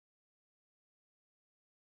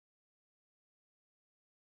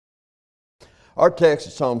Our text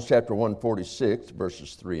is Psalms chapter 146,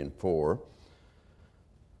 verses 3 and 4.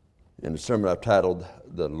 In the sermon I've titled,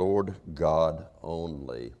 The Lord God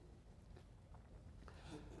Only.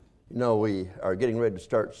 You know, we are getting ready to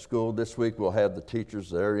start school this week. We'll have the teachers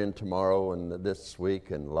there in tomorrow and this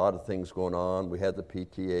week, and a lot of things going on. We had the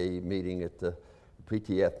PTA meeting at the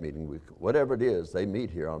PTF meeting. Whatever it is, they meet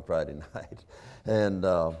here on Friday night. And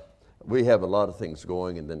we have a lot of things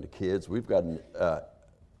going, and then the kids. We've got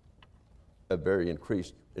a very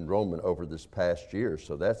increased enrollment over this past year,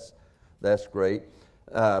 so that's great.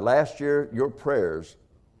 Last year, your prayers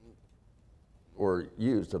were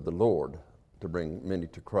used of the Lord to bring many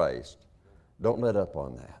to Christ. Don't let up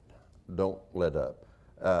on that. Don't let up.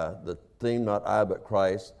 The theme, not I, but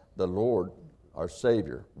Christ, the Lord, our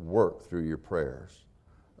Savior, work through your prayers.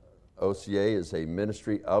 OCA is a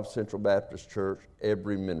ministry of Central Baptist Church.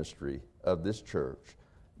 Every ministry of this church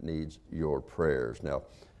needs your prayers. Now,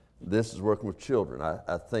 this is working with children.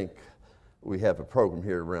 I think we have a program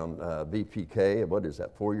here around VPK. What is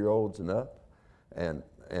that, 4-year-olds and up? And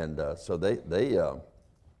so they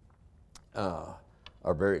are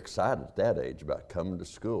very excited at that age about coming to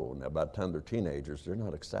school. Now, by the time they're teenagers, they're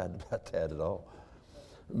not excited about that at all.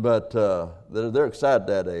 But they're excited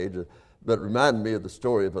at that age. But it reminded me of the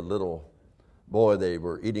story of a little boy. They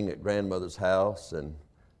were eating at grandmother's house, and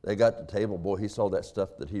they got to the table. Boy, he saw that stuff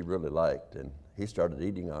that he really liked, and he started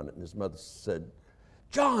eating on it. And his mother said,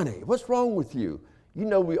 "Johnny, what's wrong with you? You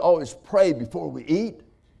know we always pray before we eat."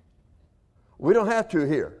 "We don't have to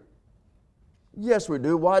here." "Yes, we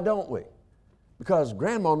do. Why don't we?" "Because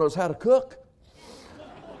Grandma knows how to cook."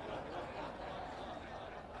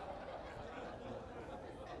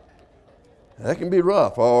 That can be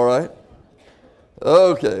rough, all right.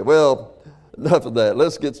 Okay, well, enough of that.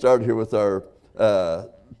 Let's get started here with our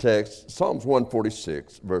text. Psalms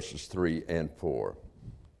 146, verses 3 and 4.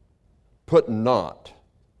 Put not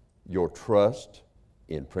your trust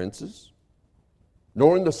in princes,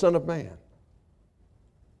 nor in the Son of Man,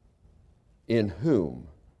 in whom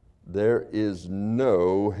there is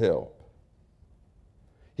no help.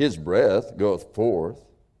 His breath goeth forth,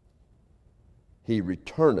 he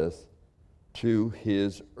returneth to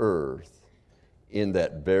his earth. In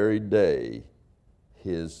that very day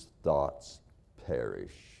his thoughts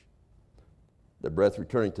perish. The breath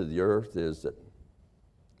returning to the earth is that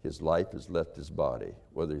his life has left his body,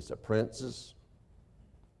 whether he's a prince's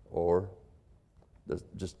or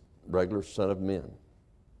just regular son of men.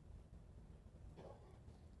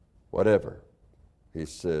 Whatever, he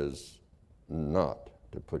says not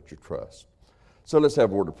to put your trust. So let's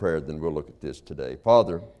have a word of prayer, then we'll look at this today.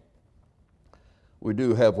 Father, we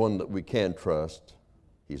do have one that we can trust.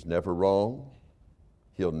 He's never wrong.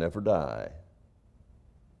 He'll never die.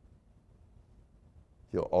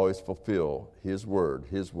 He'll always fulfill his word,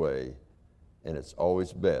 his way, and it's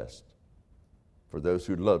always best for those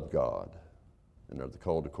who love God and are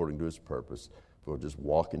called according to his purpose. We'll just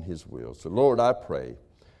walk in his will. So, Lord, I pray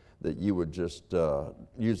that you would just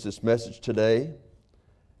use this message today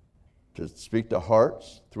to speak to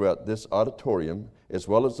hearts throughout this auditorium, as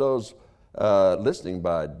well as those listening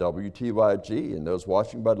by WTYG and those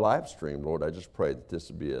watching by live stream. Lord, I just pray that this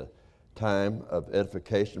would be a time of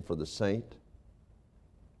edification for the saint,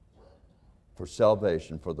 for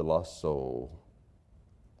salvation for the lost soul,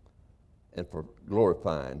 and for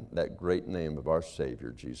glorifying that great name of our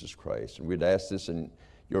Savior, Jesus Christ. And we'd ask this in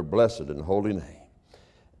your blessed and holy name.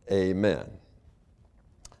 Amen.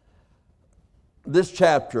 This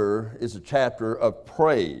chapter is a chapter of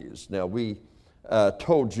praise. Now, we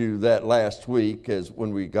told you that last week as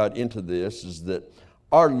when we got into this, is that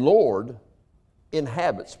our Lord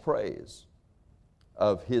inhabits praise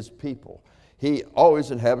of his people. He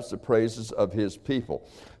always inhabits the praises of his people.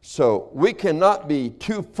 So we cannot be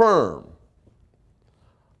too firm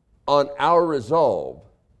on our resolve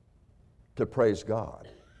to praise God.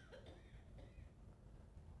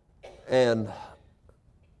 And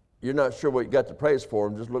you're not sure what you got to praise for,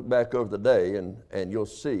 and just look back over the day and you'll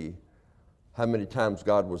see how many times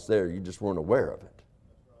God was there. You just weren't aware of it.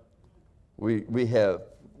 We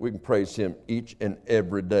can praise him each and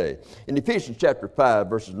every day. In Ephesians chapter 5,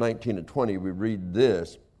 verses 19 and 20, we read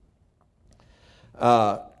this.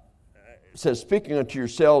 It says, speaking unto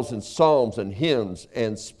yourselves in psalms and hymns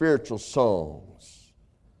and spiritual songs,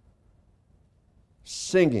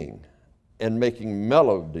 singing and making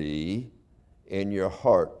melody in your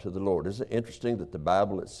heart to the Lord. Isn't it interesting that the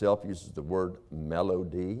Bible itself uses the word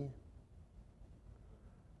melody? Do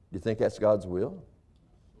you think that's God's will?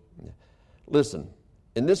 Yeah. Listen,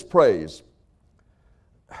 in this praise,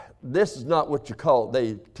 this is not what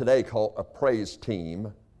they today call a praise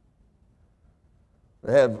team.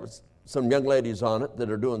 They have some young ladies on it that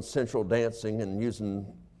are doing sensual dancing and using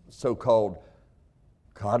so-called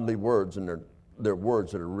godly words, and they're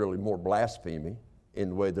words that are really more blasphemy in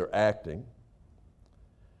the way they're acting.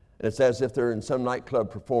 And it's as if they're in some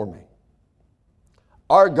nightclub performing.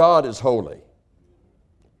 Our God is holy.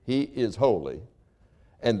 He is holy.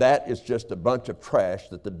 And that is just a bunch of trash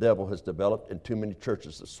that the devil has developed, and too many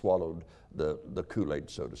churches have swallowed the Kool-Aid,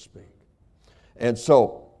 so to speak. And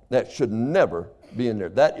so that should never be in there.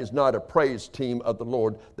 That is not a praise team of the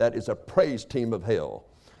Lord. That is a praise team of hell.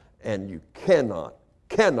 And you cannot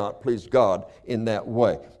please God in that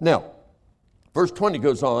way. Now, verse 20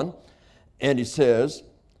 goes on, and he says,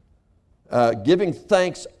 giving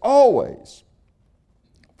thanks always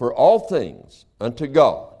for all things unto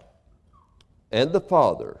God and the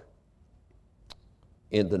Father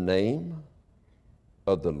in the name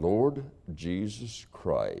of the Lord Jesus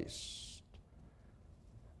Christ.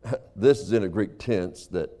 This is in a Greek tense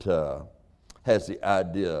that has the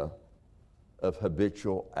idea of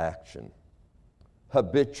habitual action,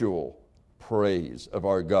 habitual praise of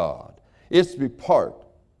our God. It's to be part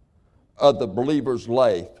of the believer's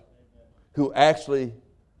life who actually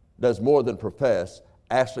does more than profess,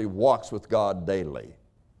 actually walks with God daily.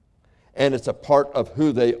 And it's a part of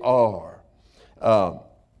who they are.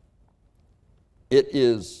 It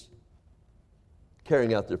is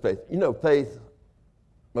carrying out their faith. You know, faith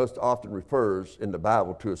most often refers in the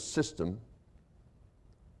Bible to a system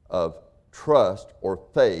of trust or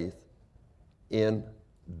faith in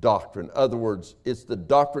doctrine. In other words, it's the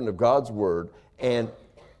doctrine of God's Word and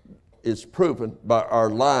is proven by our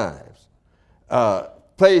lives.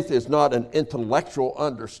 Faith is not an intellectual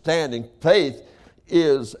understanding. Faith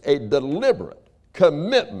is a deliberate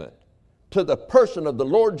commitment to the person of the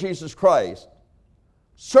Lord Jesus Christ,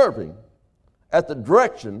 serving at the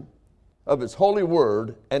direction of His holy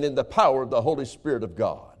word and in the power of the Holy Spirit of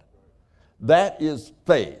God. That is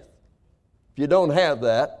faith. If you don't have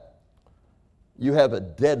that, you have a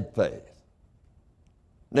dead faith.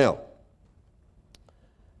 Now,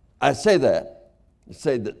 I say that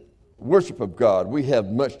worship of God, we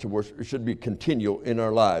have much to worship. It should be continual in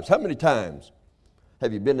our lives. How many times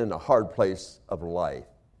have you been in a hard place of life?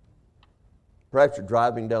 Perhaps you're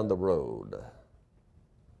driving down the road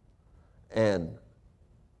and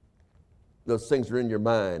those things are in your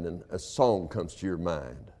mind and a song comes to your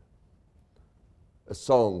mind. A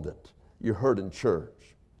song that you heard in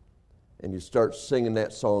church, and you start singing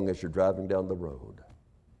that song as you're driving down the road.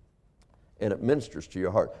 And it ministers to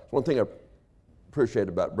your heart. One thing I appreciate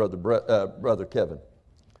about Brother Kevin,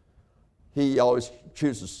 he always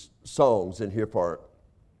chooses songs in here for our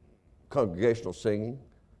congregational singing,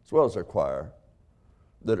 as well as our choir,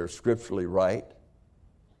 that are scripturally right.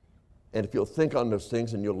 And if you'll think on those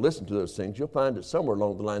things and you'll listen to those things, you'll find that somewhere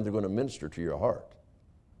along the line they're going to minister to your heart.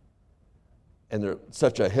 And they're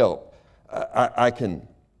such a help. I can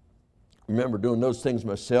remember doing those things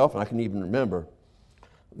myself, and I can even remember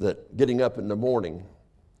that getting up in the morning,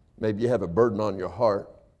 maybe you have a burden on your heart,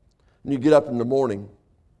 and you get up in the morning,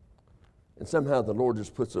 and somehow the Lord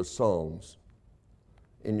just puts those songs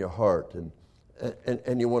in your heart,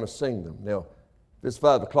 and you want to sing them. Now, if it's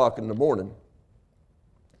 5 o'clock in the morning,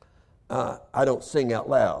 I don't sing out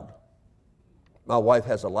loud. My wife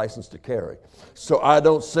has a license to carry, so I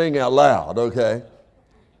don't sing out loud, okay?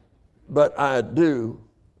 But I do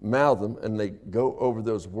mouth them, and they go over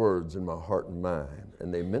those words in my heart and mind,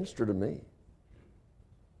 and they minister to me.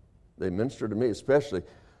 They minister to me, especially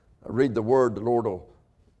I read the Word, the Lord will,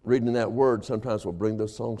 reading that Word sometimes will bring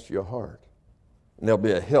those songs to your heart. And there'll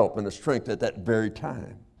be a help and a strength at that very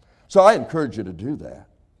time. So I encourage you to do that.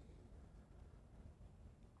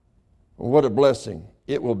 What a blessing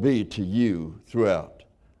it will be to you throughout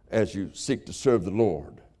as you seek to serve the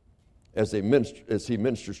Lord, as He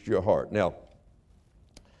ministers to your heart. Now,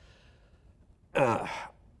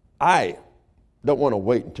 I don't want to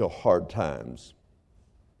wait until hard times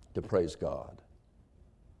to praise God.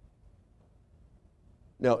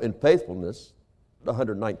 Now, in faithfulness, the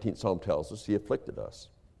 119th Psalm tells us He afflicted us.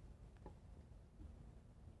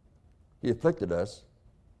 He afflicted us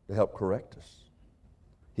to help correct us.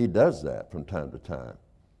 He does that from time to time.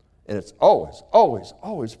 And it's always, always,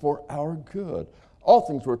 always for our good. All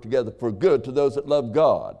things work together for good to those that love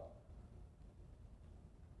God.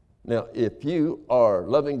 Now, if you are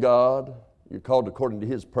loving God, you're called according to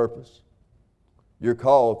His purpose. Your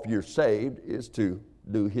call, if you're saved, is to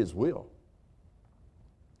do His will.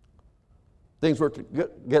 Things work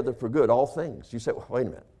together for good, all things. You say, well, wait a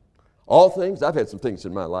minute. All things? I've had some things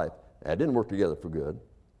in my life that didn't work together for good.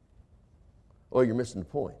 Oh, you're missing the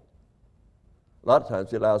point. A lot of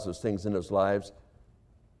times He allows those things in those lives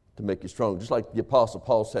to make you strong. Just like the Apostle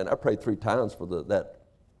Paul said, I prayed 3 times for that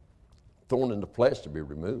thorn in the flesh to be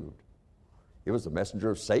removed. It was the messenger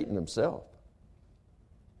of Satan himself.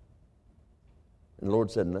 And the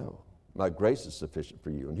Lord said, no, my grace is sufficient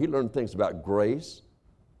for you. And he learned things about grace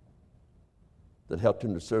that helped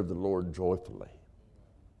him to serve the Lord joyfully.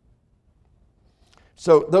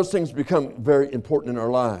 So those things become very important in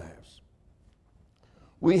our lives.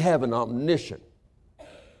 We have an omniscient,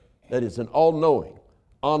 that is an all-knowing,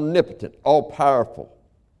 omnipotent, all-powerful,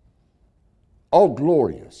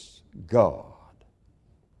 all-glorious God.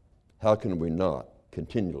 How can we not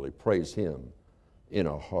continually praise him in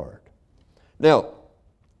our heart? Now,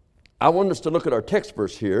 I want us to look at our text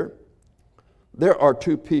verse here. There are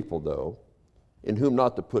 2 people, though, in whom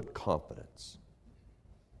not to put confidence.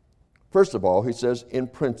 First of all, he says, in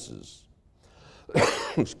princes.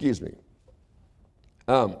 Excuse me.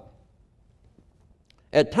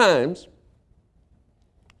 At times,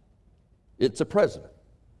 it's a president.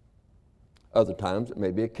 Other times, it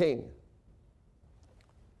may be a king.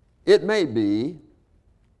 It may be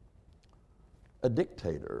a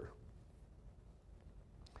dictator.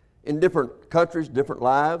 In different countries, different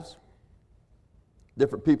lives,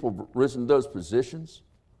 different people have risen to those positions.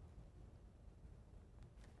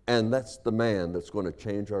 And that's the man that's going to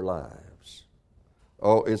change our lives.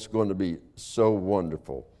 Oh, it's going to be so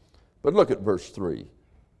wonderful. But look at verse 3.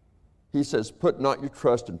 He says, put not your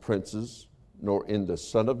trust in princes, nor in the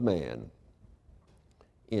Son of Man,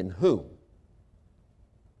 in whom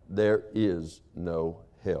there is no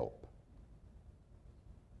help.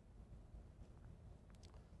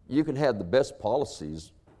 You can have the best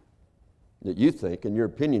policies that you think, in your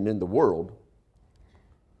opinion, in the world,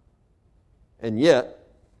 and yet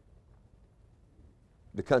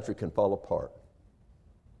the country can fall apart.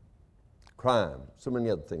 Crime, so many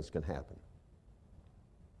other things can happen.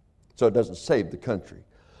 So it doesn't save the country.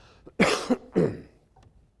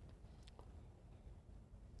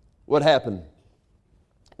 What happened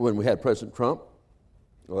when we had President Trump?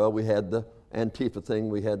 Well, we had the Antifa thing,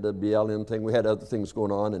 we had the BLM thing, we had other things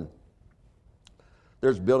going on, and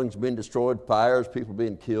there's buildings being destroyed, fires, people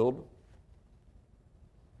being killed.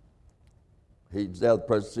 He's out of the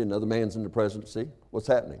presidency, another man's in the presidency. What's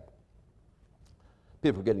happening?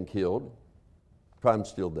 People are getting killed. Crime's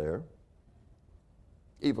still there.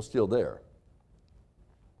 Evil's still there.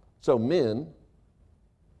 So men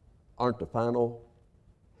aren't the final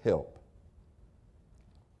help.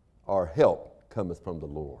 Our help cometh from the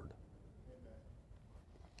Lord.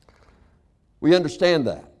 We understand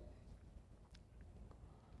that.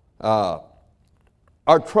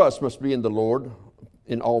 Our trust must be in the Lord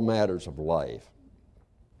in all matters of life.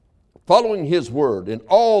 Following his word in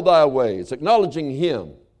all thy ways, acknowledging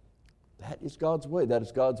him. That is God's way. That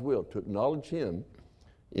is God's will, to acknowledge him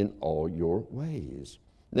in all your ways.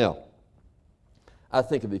 Now, I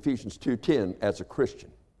think of Ephesians 2:10 as a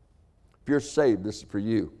Christian. If you're saved, this is for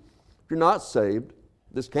you. If you're not saved,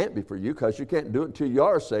 this can't be for you, because you can't do it until you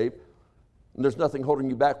are saved, and there's nothing holding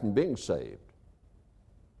you back from being saved.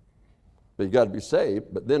 But you've got to be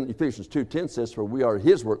saved. But then Ephesians 2:10 says, for we are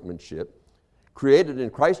his workmanship, created in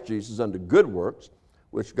Christ Jesus unto good works,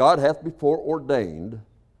 which God hath before ordained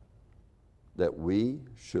that we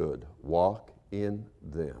should walk in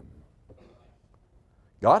them.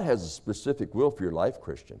 God has a specific will for your life,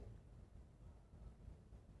 Christian.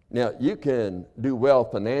 Now, you can do well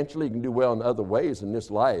financially, you can do well in other ways in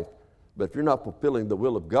this life, but if you're not fulfilling the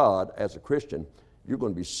will of God as a Christian, you're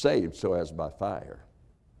going to be saved so as by fire.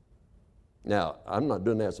 Now, I'm not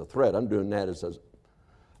doing that as a threat. I'm doing that as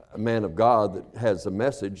a man of God that has a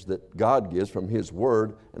message that God gives from his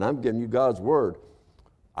word, and I'm giving you God's word.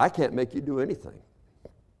 I can't make you do anything.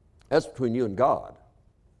 That's between you and God.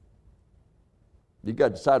 You've got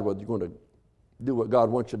to decide whether you're going to do what God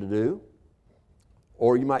wants you to do,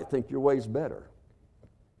 or you might think your way's better.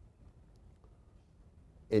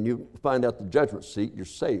 And you find out the judgment seat, you're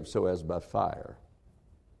saved so as by fire.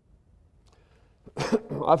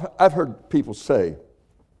 I've heard people say,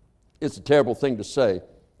 it's a terrible thing to say,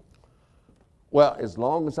 well, as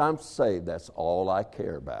long as I'm saved, that's all I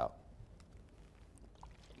care about.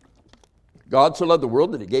 God so loved the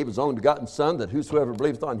world that he gave his only begotten Son, that whosoever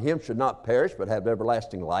believeth on him should not perish, but have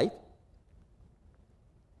everlasting life.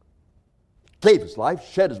 Gave his life,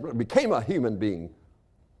 shed his blood, became a human being,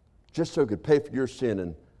 just so he could pay for your sin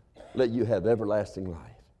and let you have everlasting life.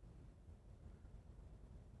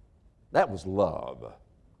 That was love.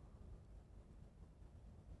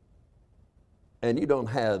 And you don't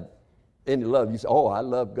have any love. You say, oh, I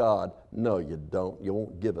love God. No, you don't. You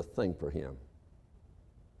won't give a thing for him.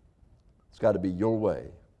 It's got to be your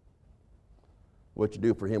way. What you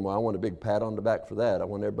do for him, well, I want a big pat on the back for that. I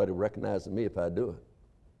want everybody recognizing me if I do it.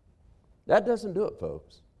 That doesn't do it,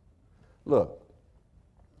 folks. Look,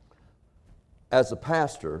 as a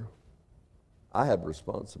pastor, I have a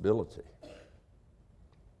responsibility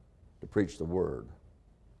to preach the word.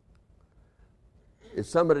 If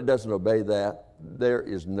somebody doesn't obey that, there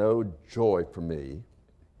is no joy for me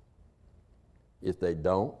if they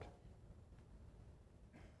don't,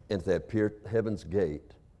 and if they appear at heaven's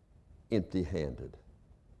gate empty-handed.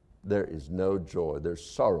 There is no joy. There's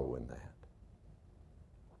sorrow in that.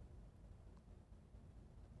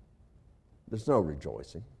 There's no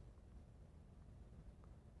rejoicing.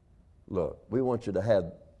 Look, we want you to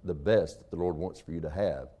have the best that the Lord wants for you to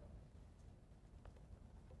have.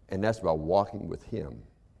 And that's by walking with him,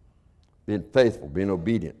 being faithful, being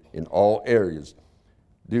obedient in all areas.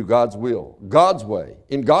 Do God's will, God's way,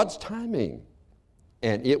 in God's timing.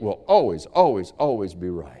 And it will always, always, always be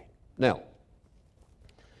right. Now,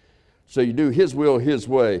 so you do his will, his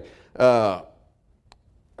way.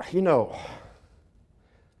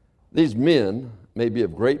 These men may be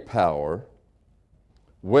of great power,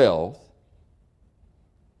 wealth,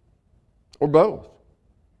 or both.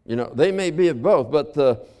 They may be of both, but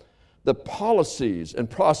the policies and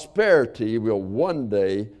prosperity will one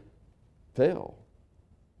day fail.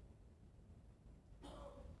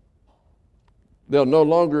 They'll no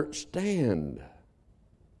longer stand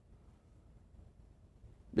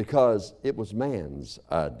because it was man's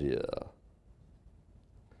idea.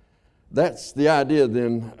 That's the idea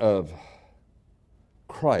then of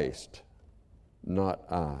Christ, not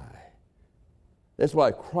I. That's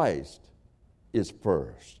why Christ is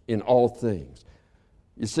first in all things.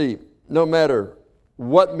 You see, no matter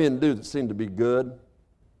what men do that seem to be good,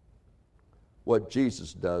 what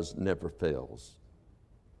Jesus does never fails.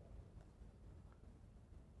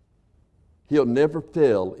 He'll never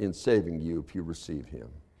fail in saving you if you receive him.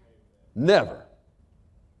 Never.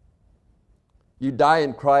 You die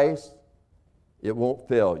in Christ, it won't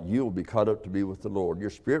fail. You will be caught up to be with the Lord. Your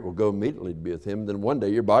spirit will go immediately to be with him. Then one day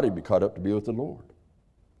your body will be caught up to be with the Lord.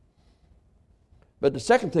 But the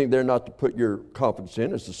second thing there not to put your confidence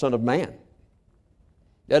in is the Son of Man.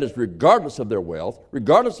 That is regardless of their wealth,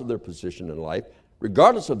 regardless of their position in life,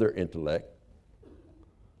 regardless of their intellect.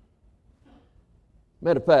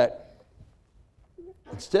 Matter of fact,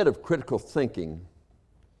 instead of critical thinking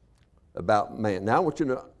about man, now I want you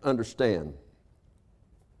to understand,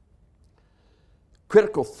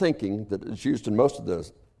 critical thinking that is used in most of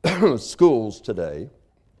the schools today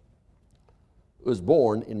was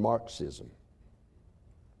born in Marxism.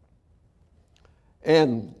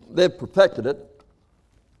 And they've perfected it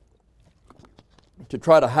to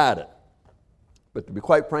try to hide it. But to be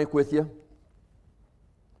quite frank with you,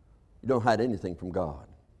 you don't hide anything from God.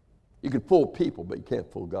 You can fool people, but you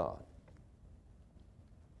can't fool God.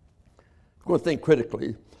 If you're going to think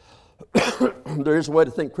critically, there is a way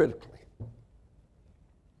to think critically.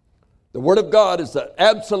 The Word of God is the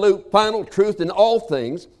absolute final truth in all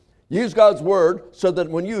things. Use God's Word so that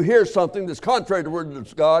when you hear something that's contrary to the Word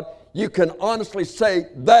of God, you can honestly say,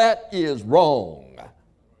 that is wrong.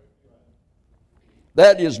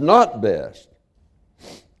 That is not best.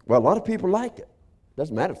 Well, a lot of people like it.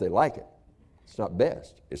 Doesn't matter if they like it. It's not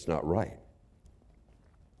best. It's not right.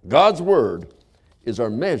 God's Word is our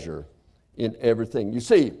measure in everything. You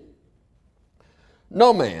see,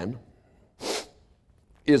 no man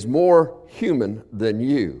is more human than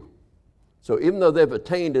you. So even though they've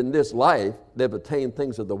attained in this life, they've attained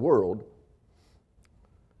things of the world,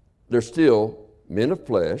 they're still men of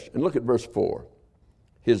flesh. And look at verse 4.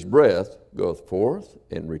 His breath goeth forth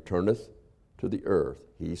and returneth to the earth.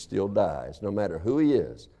 He still dies, no matter who he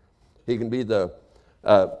is. He can be the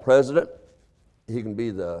president. He can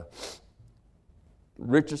be the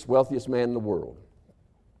richest, wealthiest man in the world.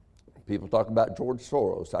 People talk about George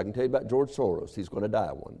Soros. I can tell you about George Soros. He's going to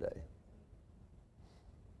die one day.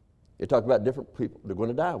 You talk about different people. They're going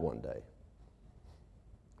to die one day.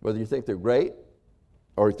 Whether you think they're great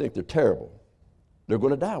or you think they're terrible, they're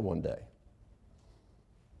going to die one day.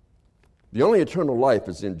 The only eternal life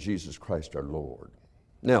is in Jesus Christ our Lord.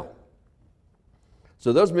 Now,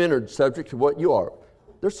 so those men are subject to what you are.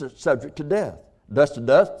 They're subject to death. Dust to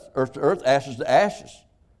dust, earth to earth, ashes to ashes.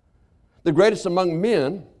 The greatest among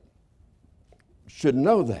men should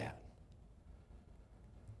know that.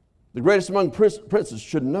 The greatest among princes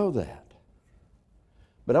should know that.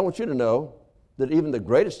 But I want you to know that even the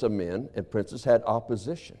greatest of men and princes had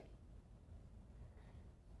opposition.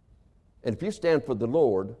 And if you stand for the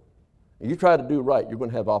Lord and you try to do right, you're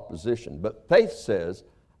going to have opposition. But faith says,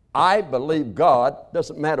 I believe God,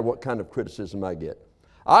 doesn't matter what kind of criticism I get.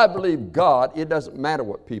 I believe God, it doesn't matter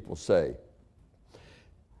what people say.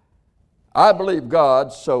 I believe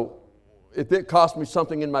God, so if it costs me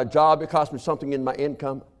something in my job, it costs me something in my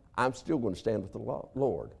income, I'm still going to stand with the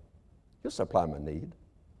Lord. He'll supply my need.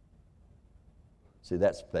 See,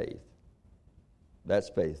 that's faith. That's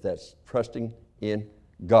faith. That's trusting in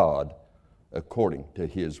God according to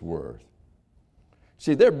His word.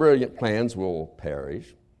 See, their brilliant plans will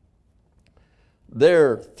perish.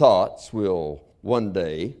 Their thoughts will one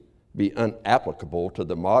day be unapplicable to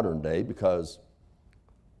the modern day because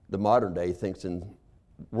the modern day thinks in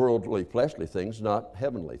worldly, fleshly things, not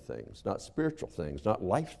heavenly things, not spiritual things, not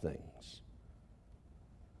life things.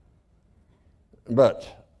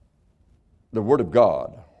 But the Word of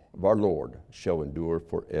God, of our Lord, shall endure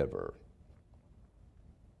forever.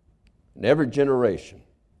 In every generation,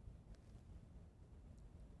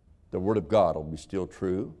 the Word of God will be still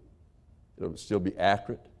true, it'll still be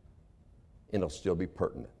accurate, and it'll still be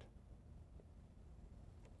pertinent.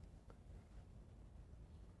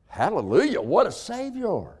 Hallelujah, what a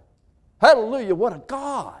Savior. Hallelujah, what a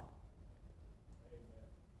God.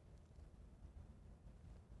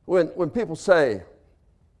 When people say,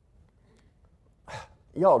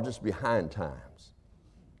 y'all just behind times.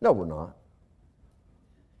 No, we're not.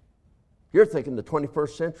 You're thinking the 21st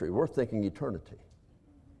century. We're thinking eternity.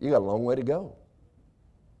 You got a long way to go.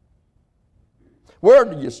 Where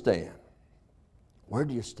do you stand? Where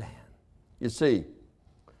do you stand? You see,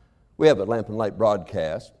 we have a Lamp and Light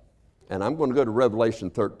broadcast, and I'm going to go to Revelation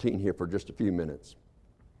 13 here for just a few minutes.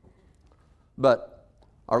 But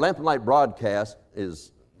our Lamp and Light broadcast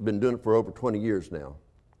has been doing it for over 20 years now.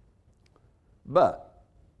 But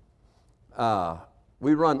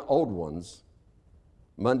we run old ones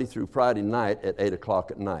Monday through Friday night at 8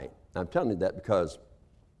 o'clock at night. I'm telling you that because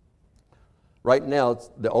right now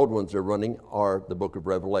the old ones they're running are the book of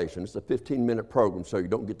Revelation. It's a 15-minute program, so you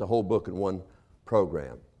don't get the whole book in one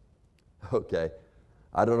program. Okay.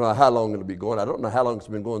 I don't know how long it'll be going. I don't know how long it's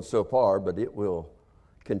been going so far, but it will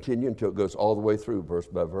continue until it goes all the way through verse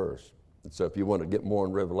by verse. And so if you want to get more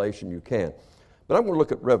in Revelation, you can. But I'm going to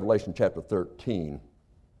look at Revelation chapter 13.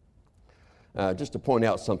 Just to point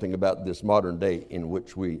out something about this modern day in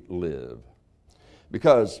which we live.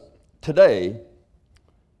 Because today,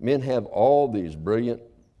 men have all these brilliant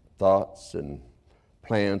thoughts and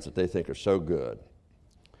plans that they think are so good.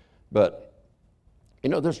 But, you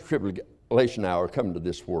know, there's a tribulation hour coming to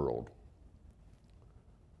this world.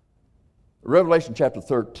 Revelation chapter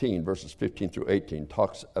 13, verses 15 through 18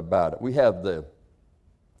 talks about it. We have the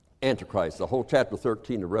Antichrist, the whole chapter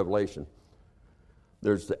 13 of Revelation.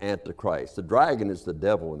 There's the Antichrist. The dragon is the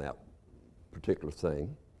devil in that particular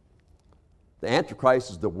thing. The Antichrist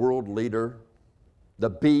is the world leader. The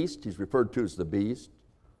beast, he's referred to as the beast.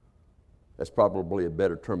 That's probably a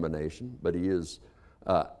better termination, but he is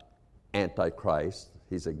Antichrist.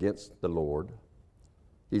 He's against the Lord.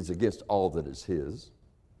 He's against all that is his.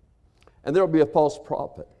 And there will be a false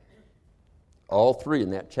prophet. All three in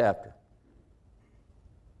that chapter.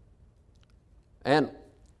 And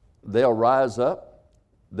they'll rise up.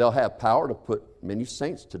 They'll have power to put many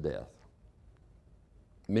saints to death,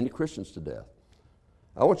 many Christians to death.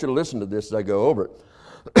 I want you to listen to this as I go over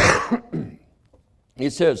it. He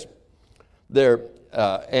says there,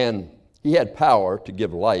 and he had power to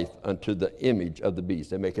give life unto the image of the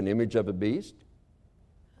beast. They make an image of a beast,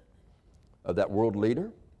 of that world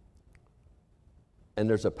leader. And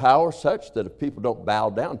there's a power such that if people don't bow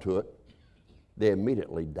down to it, they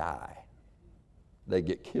immediately die. They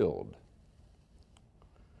get killed.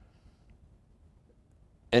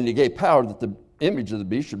 And he gave power that the image of the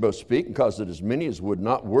beast should both speak and cause that as many as would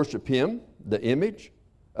not worship him, the image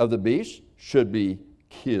of the beast, should be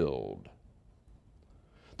killed.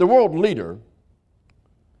 The world leader,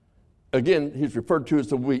 again, he's referred to as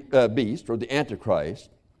the beast or the Antichrist,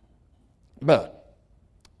 but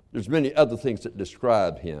there's many other things that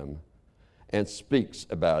describe him and speaks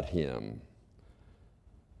about him.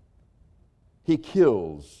 He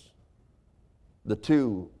kills the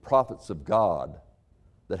two prophets of God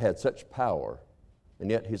that had such power, and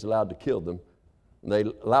yet he's allowed to kill them. And they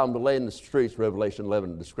allow them to lay in the streets. Revelation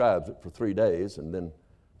 11 describes it for 3 days, and then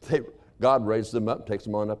God raises them up and takes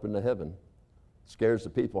them on up into heaven. Scares the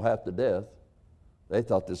people half to death. They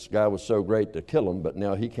thought this guy was so great to kill him, but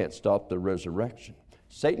now he can't stop the resurrection.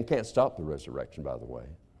 Satan can't stop the resurrection, by the way.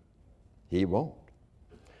 He won't.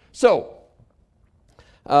 So,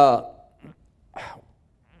 there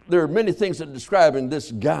are many things that describe in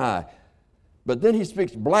this guy, but then he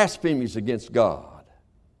speaks blasphemies against God.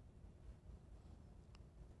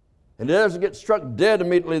 And he doesn't get struck dead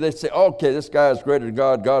immediately. They say, okay, this guy is greater than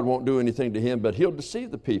God. God won't do anything to him, but he'll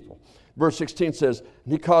deceive the people. Verse 16 says,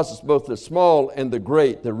 he causes both the small and the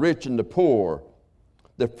great, the rich and the poor,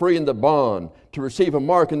 the free and the bond, to receive a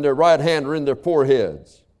mark in their right hand or in their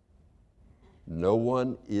foreheads. No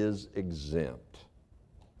one is exempt.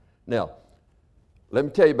 Now, let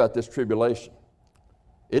me tell you about this tribulation.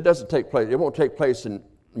 It doesn't take place, it won't take place in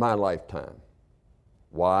my lifetime.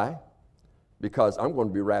 Why? Because I'm going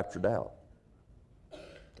to be raptured out.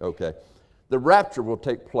 Okay. The rapture will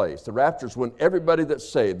take place. The rapture is when everybody that's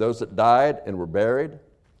saved, those that died and were buried,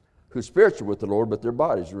 who's spiritual with the Lord, but their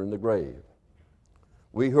bodies are in the grave.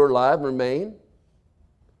 We who are alive and remain,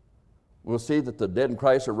 we'll see that the dead in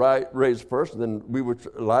Christ are raised first, and then we which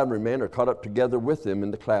are alive and remain are caught up together with them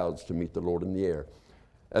in the clouds to meet the Lord in the air.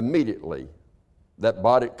 Immediately, that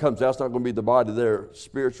body comes out. It's not going to be the body their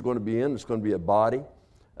spirits are going to be in. It's going to be a body,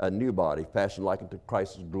 a new body, fashioned like unto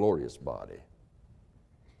Christ's glorious body.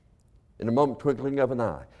 In a moment, twinkling of an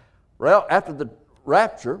eye. Well, after the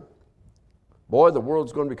rapture, boy, the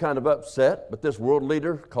world's going to be kind of upset, but this world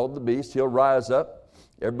leader called the beast, he'll rise up.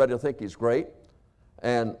 Everybody will think he's great.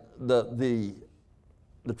 And the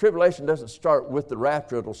tribulation doesn't start with the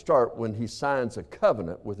rapture. It'll start when he signs a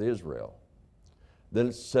covenant with Israel. Then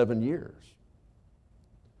it's 7 years.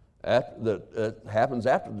 It happens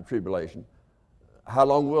after the tribulation. How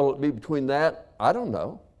long will it be between that? I don't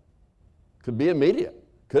know. Could be immediate.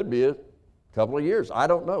 Could be a couple of years. I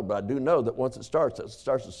don't know, but I do know that once it starts a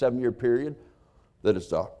 7-year period, that it's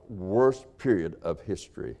the worst period of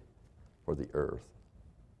history for the earth.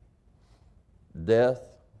 Death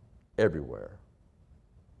everywhere.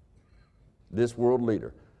 This world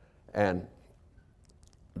leader. And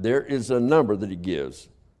there is a number that he gives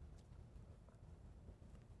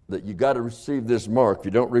that you got to receive this mark. If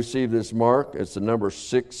you don't receive this mark, it's the number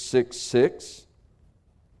 666.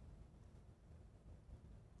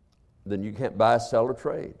 Then you can't buy, sell, or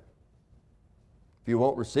trade. If you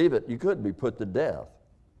won't receive it, you could be put to death.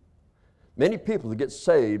 Many people that get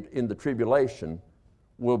saved in the tribulation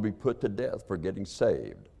will be put to death for getting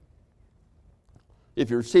saved. If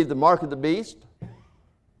you receive the mark of the beast,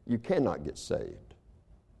 you cannot get saved.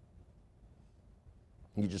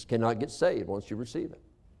 You just cannot get saved once you receive it.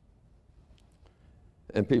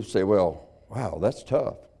 And people say, well, wow, that's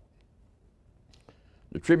tough.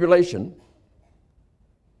 The tribulation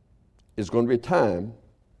is going to be a time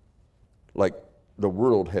like the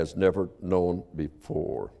world has never known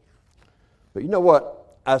before. But you know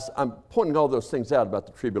what? I'm pointing all those things out about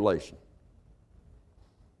the tribulation.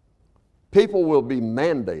 People will be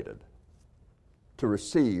mandated to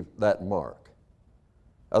receive that mark.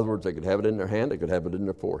 In other words, they could have it in their hand, they could have it in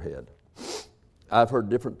their forehead. I've heard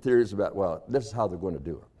different theories about, well, this is how they're going to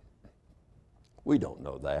do it. We don't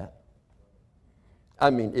know that. I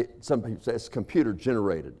mean, some people say it's computer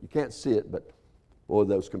generated. You can't see it, but boy,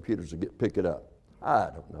 those computers will pick it up. I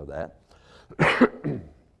don't know that.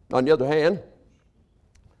 On the other hand,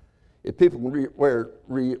 if people can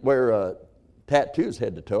wear tattoos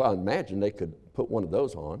head to toe, I imagine they could put one of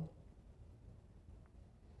those on.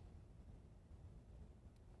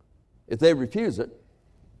 If they refuse it,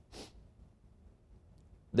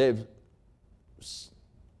 they've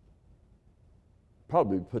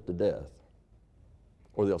probably been put to death.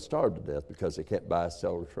 Or they'll starve to death because they can't buy,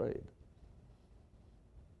 sell, or trade.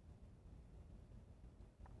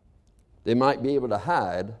 They might be able to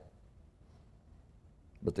hide,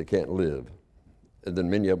 but they can't live. And then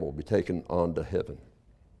many of them will be taken on to heaven.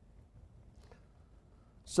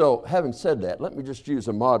 So, having said that, let me just use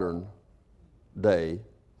a modern day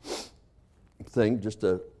thing just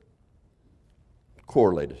to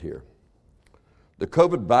correlate it here. The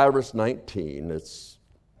COVID virus 19, it's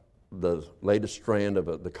the latest strand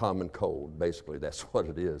of the common cold. Basically, that's what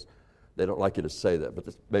it is. They don't like you to say that, but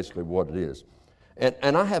that's basically what it is.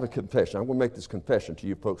 And I have a confession. I'm going to make this confession to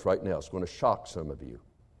you folks right now. It's going to shock some of you.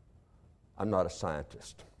 I'm not a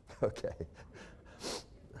scientist, okay?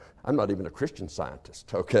 I'm not even a Christian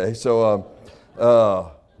scientist, okay? So,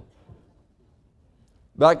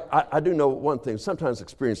 but I do know one thing. Sometimes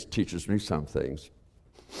experience teaches me some things.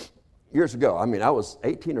 Years ago, I was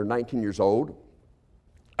 18 or 19 years old.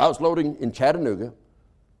 I was loading in Chattanooga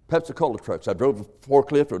Pepsi-Cola trucks. I drove a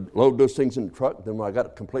forklift or load those things in the truck. Then when I got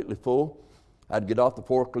it completely full, I'd get off the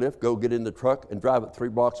forklift, go get in the truck, and drive it 3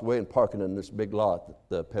 blocks away and park it in this big lot that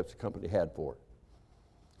the Pepsi company had for it.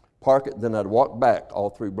 Park it, then I'd walk back all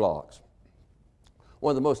 3 blocks.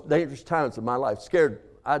 One of the most dangerous times of my life,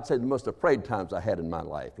 I'd say the most afraid times I had in my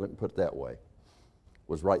life, let me put it that way,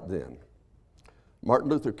 was right then. Martin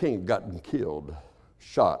Luther King had gotten killed,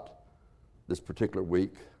 shot this particular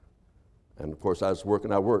week. And of course, I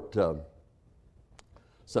worked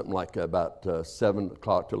something like about 7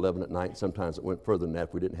 o'clock to 11 at night. Sometimes it went further than that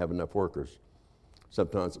if we didn't have enough workers.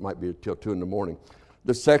 Sometimes it might be until 2 in the morning.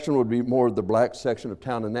 The section would be more of the black section of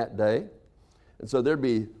town in that day. And so there'd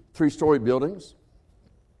be 3-story buildings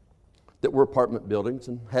that were apartment buildings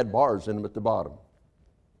and had bars in them at the bottom.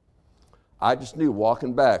 I just knew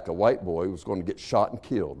walking back, a white boy was going to get shot and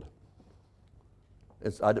killed.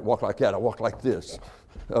 I didn't walk like that. I walked like this,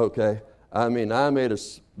 okay? I mean, I made a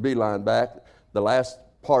beeline back. The last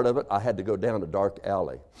part of it, I had to go down a dark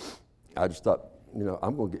alley. I just thought,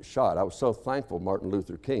 I'm going to get shot. I was so thankful Martin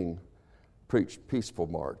Luther King preached peaceful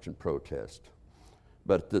march and protest.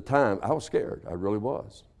 But at the time, I was scared. I really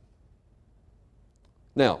was.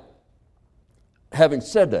 Now, having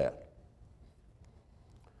said that,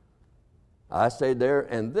 I stayed there,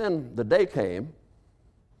 and then the day came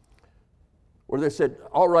where they said,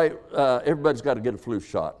 all right, everybody's got to get a flu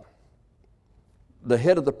shot. The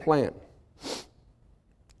head of the plant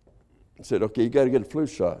said, okay, you got to get a flu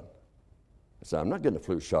shot. I said, I'm not getting a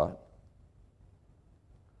flu shot.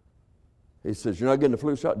 He says, you're not getting a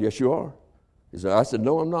flu shot? Yes, you are. I said,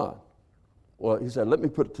 no, I'm not. Well, he said, let me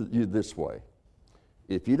put it to you this way.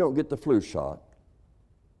 If you don't get the flu shot,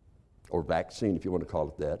 or vaccine if you want to call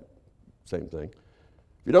it that, same thing.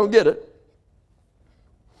 If you don't get it,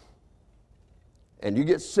 and you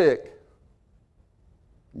get sick,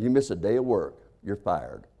 you miss a day of work, you're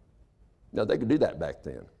fired. Now, they could do that back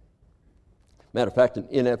then. Matter of fact, an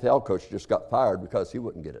NFL coach just got fired because he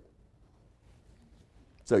wouldn't get it.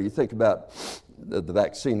 So you think about the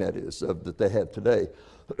vaccine that they have today.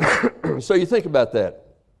 So you think about that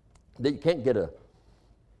you can't get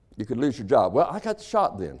you could lose your job. Well, I got the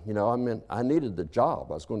shot then. I needed the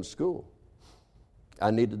job. I was going to school.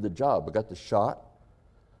 I needed the job. I got the shot.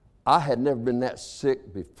 I had never been that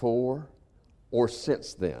sick before or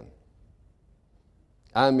since then.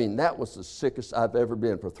 I mean, that was the sickest I've ever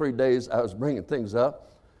been. For 3 days, I was bringing things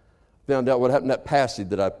up. Found out what happened to that passy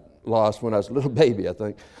that I lost when I was a little baby, I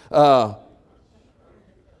think. I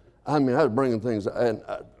was bringing things, and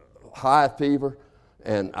high fever,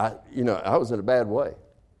 and I was in a bad way.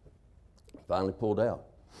 Finally pulled out.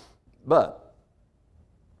 But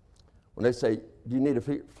when they say, do you need a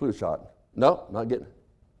flu shot? No, not getting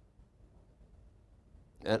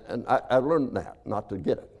it. And I learned that, not to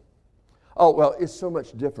get it. Oh, well, it's so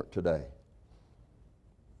much different today.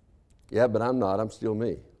 Yeah, but I'm not. I'm still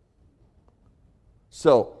me.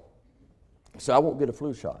 So I won't get a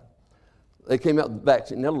flu shot. They came out with the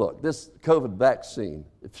vaccine. Now look, this COVID vaccine,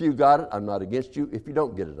 if you got it, I'm not against you. If you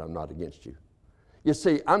don't get it, I'm not against you. You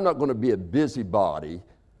see, I'm not going to be a busybody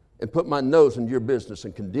and put my nose in your business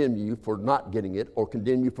and condemn you for not getting it or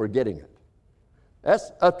condemn you for getting it.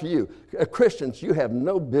 That's up to you. Christians, you have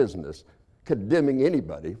no business condemning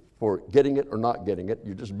anybody for getting it or not getting it.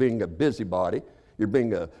 You're just being a busybody. You're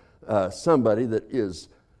being somebody that is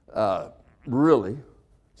really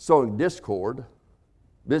sowing discord,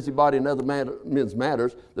 busybody in other men's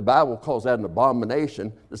matters. The Bible calls that an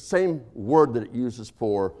abomination, the same word that it uses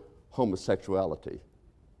for homosexuality,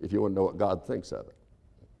 if you want to know what God thinks of it.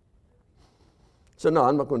 So no,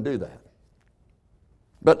 I'm not going to do that.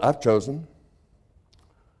 But I've chosen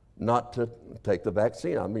not to take the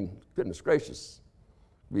vaccine. I mean, goodness gracious,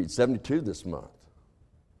 I'll be 72 this month.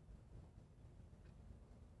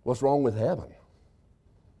 What's wrong with heaven?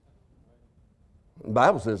 The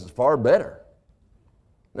Bible says it's far better.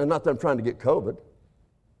 Now, not that I'm trying to get COVID.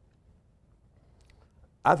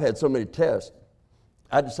 I've had so many tests.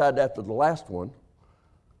 I decided after the last one,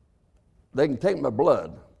 they can take my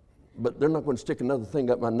blood, but they're not going to stick another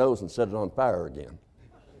thing up my nose and set it on fire again.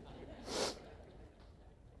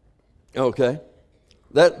 Okay?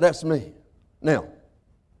 That's me. Now,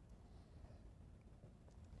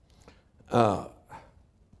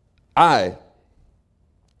 I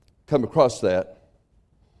come across that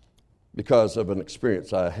because of an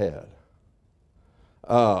experience I had.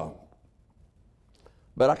 But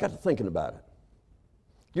I got to thinking about it.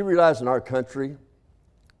 You realize in our country,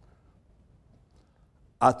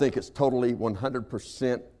 I think it's totally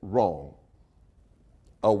 100% wrong.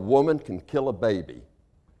 A woman can kill a baby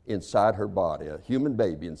inside her body, a human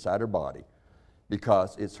baby inside her body,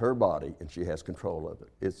 because it's her body and she has control of it.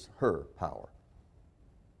 It's her power.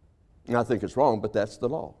 And I think it's wrong, but that's the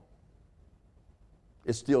law.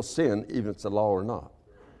 It's still sin, even if it's the law or not.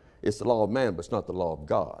 It's the law of man, but it's not the law of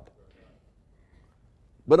God.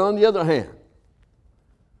 But on the other hand,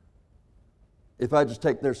 if I just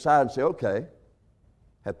take their side and say, okay,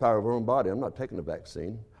 have power over our own body, I'm not taking the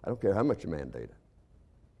vaccine. I don't care how much you mandate it.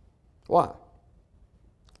 Why?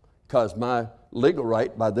 Because my legal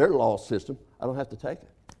right, by their law system, I don't have to take it.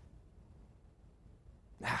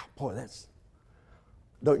 Now, boy,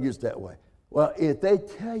 don't use it that way. Well, if they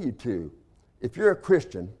tell you to, if you're a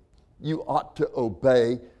Christian, you ought to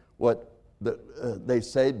obey what they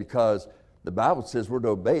say because the Bible says we're to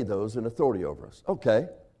obey those in authority over us. Okay.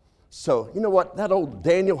 So, you know what? That old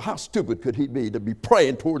Daniel, how stupid could he be to be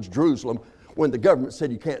praying towards Jerusalem when the government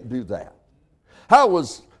said you can't do that?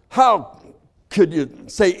 How could you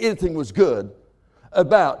say anything was good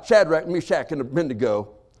about Shadrach, Meshach, and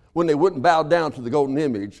Abednego when they wouldn't bow down to the golden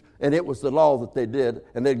image, and it was the law that they did,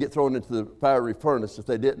 and they'd get thrown into the fiery furnace if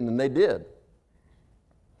they didn't, and they did?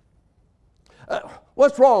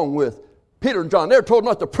 What's wrong with Peter and John? They were told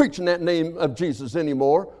not to preach in that name of Jesus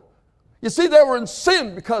anymore. You see, they were in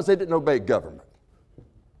sin because they didn't obey government.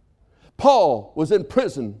 Paul was in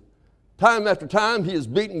prison time after time. He is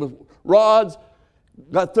beaten with rods,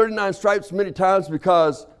 got 39 stripes many times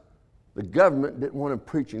because the government didn't want him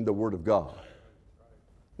preaching the Word of God.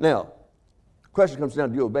 Now, the question comes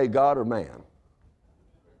down, do you obey God or man?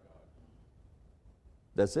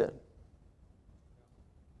 That's it.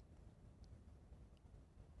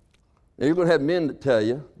 Now, you're going to have men that tell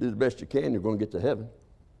you, do the best you can, you're going to get to heaven.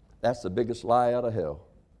 That's the biggest lie out of hell.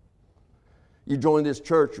 You join this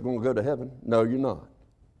church, you're going to go to heaven. No, you're not.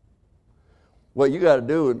 What you got to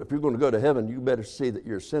do, if you're going to go to heaven, you better see that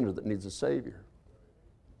you're a sinner that needs a Savior.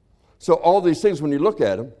 So all these things, when you look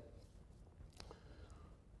at them,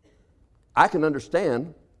 I can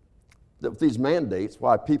understand that with these mandates,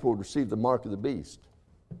 why people would receive the mark of the beast.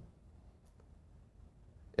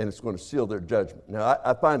 And it's going to seal their judgment. Now,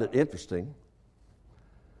 I find it interesting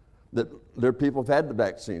that there are people who've had the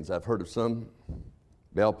vaccines. I've heard of some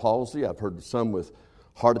Bell palsy. I've heard of some with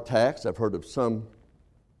heart attacks. I've heard of some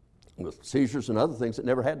with seizures and other things that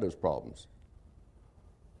never had those problems.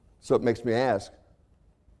 So it makes me ask,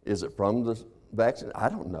 is it from the vaccine? I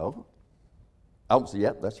don't know. I don't say,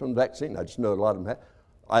 yep, that's from the vaccine. I just know a lot of them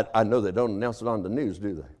have. I know they don't announce it on the news,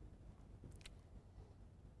 do they?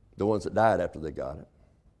 The ones that died after they got it.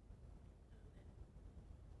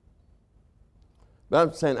 But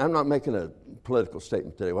I'm saying, I'm not making a political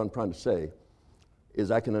statement today. What I'm trying to say is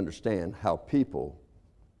I can understand how people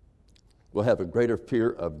will have a greater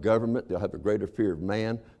fear of government, they'll have a greater fear of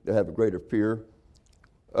man, they'll have a greater fear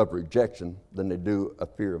of rejection than they do a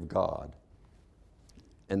fear of God.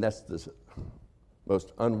 And that's the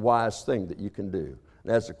most unwise thing that you can do.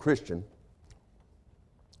 And as a Christian,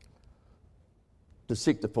 to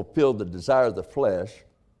seek to fulfill the desire of the flesh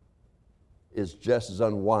is just as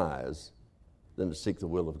unwise than to seek the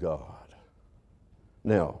will of God.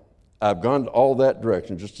 Now, I've gone to all that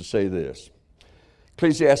direction just to say this.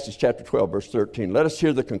 Ecclesiastes chapter 12, verse 13. Let us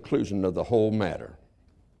hear the conclusion of the whole matter.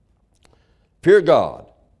 Fear God,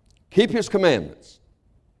 keep His commandments,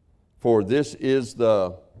 for this is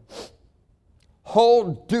the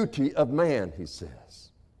whole duty of man, he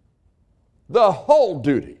says. The whole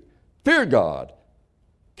duty. Fear God,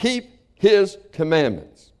 keep His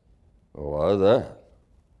commandments. Oh, why is that?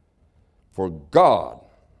 For God,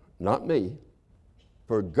 not me,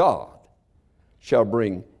 for God shall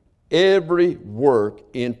bring every work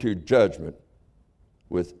into judgment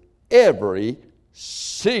with every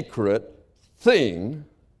secret thing,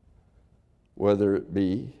 whether it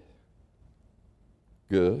be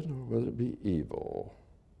good or whether it be evil.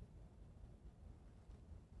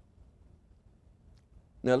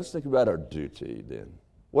 Now let's think about our duty then.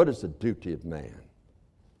 What is the duty of man?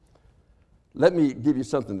 Let me give you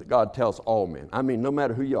something that God tells all men. I mean, no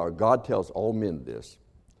matter who you are, God tells all men this.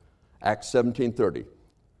 Acts 17:30.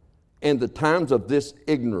 And the times of this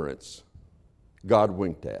ignorance God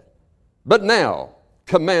winked at. But now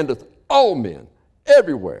commandeth all men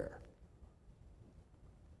everywhere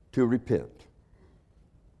to repent.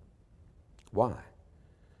 Why?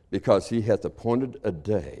 Because He hath appointed a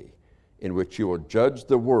day in which He will judge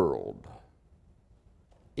the world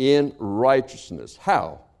in righteousness.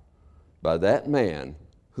 How? By that man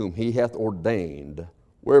whom He hath ordained.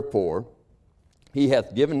 Wherefore, He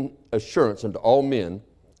hath given assurance unto all men,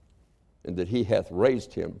 and that He hath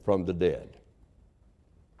raised Him from the dead.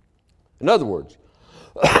 In other words,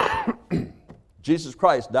 Jesus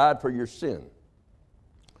Christ died for your sin.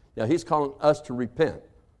 Now He's calling us to repent.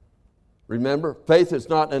 Remember, faith is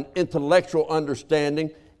not an intellectual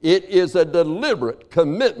understanding. It is a deliberate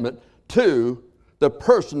commitment to the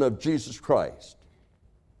person of Jesus Christ.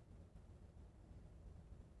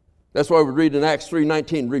 That's why we read in Acts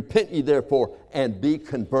 3:19, repent ye therefore and be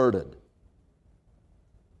converted.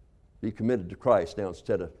 Be committed to Christ now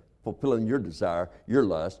instead of fulfilling your desire, your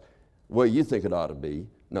lust, the way you think it ought to be.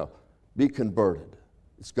 No, be converted.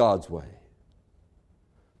 It's God's way.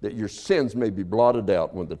 That your sins may be blotted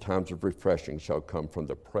out when the times of refreshing shall come from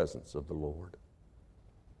the presence of the Lord.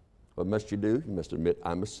 What must you do? You must admit,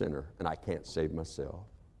 I'm a sinner and I can't save myself.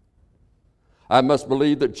 I must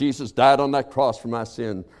believe that Jesus died on that cross for my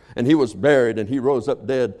sin, and he was buried, and he rose up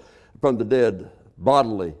dead from the dead,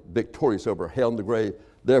 bodily, victorious over hell and the grave.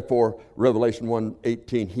 Therefore, Revelation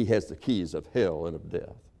 1:18, he has the keys of hell and of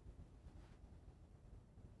death.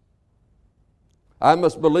 I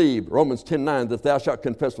must believe, Romans 10:9, that thou shalt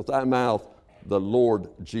confess with thy mouth the Lord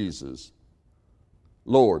Jesus.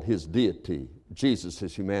 Lord, his deity. Jesus,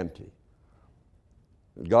 his humanity.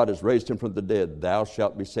 God has raised him from the dead. Thou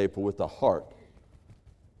shalt be saved. For with the heart,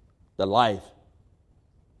 the life,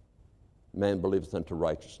 man believeth unto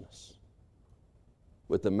righteousness.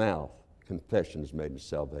 With the mouth, confession is made to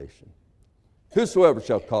salvation. Whosoever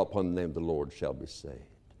shall call upon the name of the Lord shall be saved.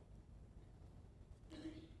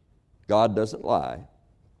 God doesn't lie.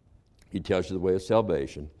 He tells you the way of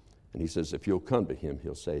salvation, and he says if you'll come to him,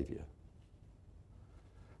 he'll save you.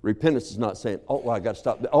 Repentance is not saying, oh, well, I got to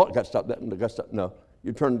stop that. Oh, I got to stop that. I got to stop. No,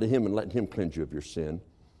 you're turning to him and letting him cleanse you of your sin,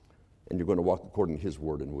 and you're going to walk according to his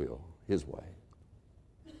word and will, his way.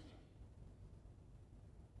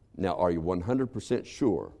 Now, are you 100%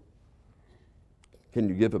 sure? Can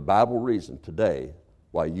you give a Bible reason today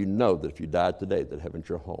why you know that if you died today that heaven's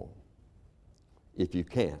your home? If you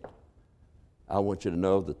can't, I want you to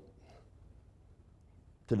know that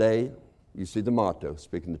today you see the motto,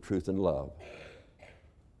 speaking the truth in love.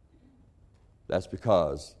 That's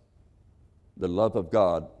because the love of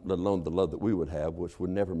God, let alone the love that we would have, which would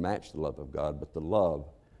never match the love of God, but the love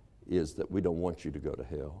is that we don't want you to go to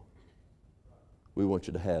hell. We want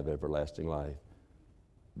you to have everlasting life.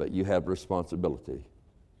 But you have responsibility.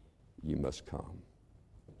 You must come.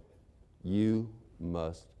 You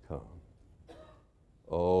must come.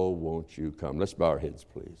 Oh, won't you come? Let's bow our heads,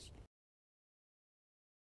 please.